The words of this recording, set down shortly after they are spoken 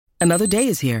Another day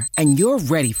is here, and you're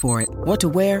ready for it. What to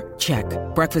wear? Check.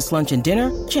 Breakfast, lunch, and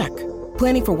dinner? Check.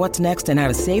 Planning for what's next and how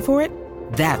to save for it?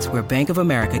 That's where Bank of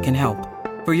America can help.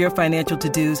 For your financial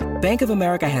to-dos, Bank of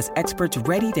America has experts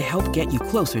ready to help get you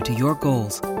closer to your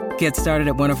goals. Get started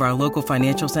at one of our local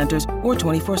financial centers or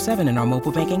 24/7 in our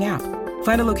mobile banking app.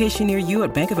 Find a location near you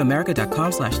at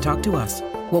bankofamerica.com/talktous.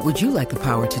 What would you like the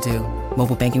power to do?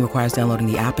 Mobile banking requires downloading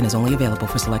the app and is only available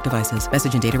for select devices.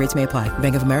 Message and data rates may apply.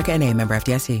 Bank of America NA, member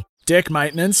FDIC. Deck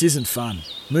maintenance isn't fun.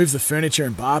 Move the furniture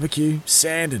and barbecue,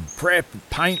 sand and prep,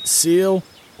 paint, seal,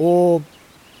 or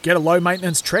get a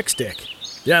low-maintenance Trex deck.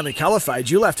 The only colour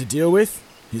fade you'll have to deal with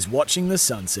is watching the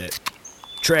sunset.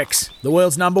 Trex, the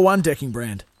world's #1 decking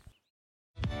brand.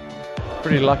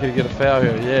 Pretty lucky to get a foul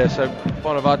here, yeah. So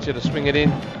Bonavazia to swing it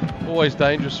in. Always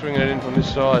dangerous swinging it in from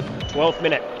this side. 12th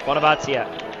minute, Bonavazia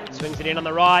swings it in on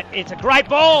the right. It's a great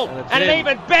ball and an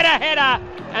even better header.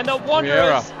 And the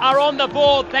Wanderers are on the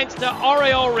board thanks to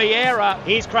Oriol Riera.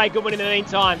 Here's Craig Goodwin in the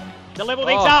meantime to level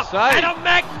things up. Save. And a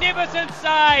magnificent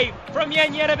save from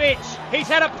Janjetovic. He's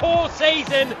had a poor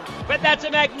season, but that's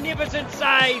a magnificent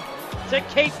save to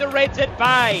keep the Reds at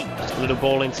bay. Just a little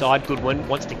ball inside. Goodwin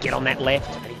wants to get on that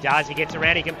left. And he does. He gets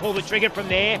around. He can pull the trigger from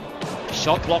there.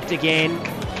 Shot blocked again.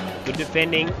 Good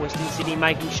defending. Western Sydney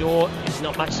making sure there's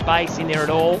not much space in there at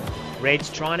all. Reds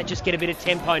trying to just get a bit of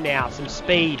tempo now. Some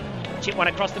speed. Chip one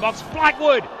across the box.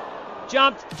 Blackwood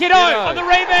jumped. Kiddo on the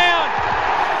rebound.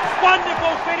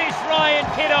 Wonderful finish, Ryan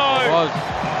Kiddo. It was.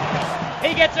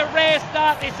 He gets a rare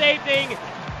start this evening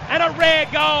and a rare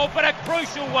goal, but a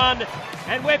crucial one.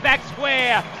 And we're back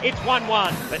square. It's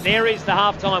 1-1. But there is the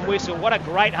halftime whistle. What a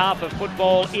great half of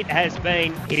football it has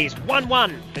been. It is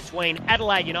 1-1 between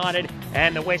Adelaide United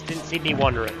and the Western Sydney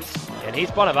Wanderers. And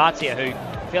here's Bonavazia, who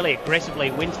fairly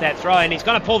aggressively wins that throw, and he's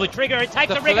going to pull the trigger. It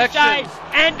takes a ricochet,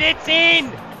 and it's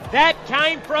in. That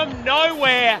came from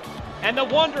nowhere, and the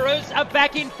Wanderers are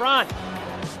back in front.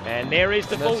 And there is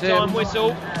the full-time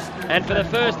whistle. And for the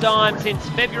first time since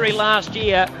February last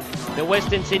year, the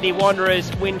Western Sydney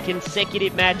Wanderers win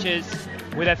consecutive matches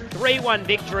with a 3-1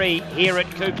 victory here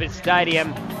at Coopers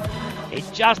Stadium. It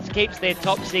just keeps their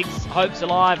top six hopes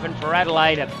alive, and for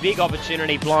Adelaide, a big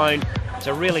opportunity blown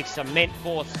to really cement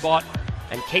fourth spot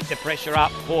and keep the pressure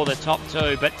up for the top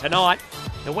two. But tonight,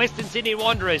 the Western Sydney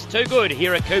Wanderers, too good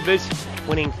here at Coopers,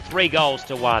 winning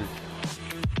 3-1.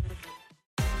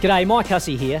 G'day, Mike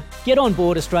Hussey here. Get on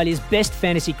board Australia's best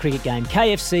fantasy cricket game,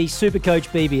 KFC Supercoach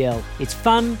BBL. It's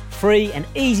fun, free and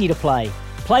easy to play.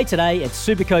 Play today at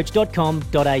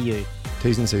supercoach.com.au.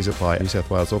 T's and C's apply. New South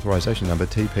Wales authorisation number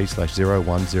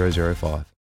TP/01005.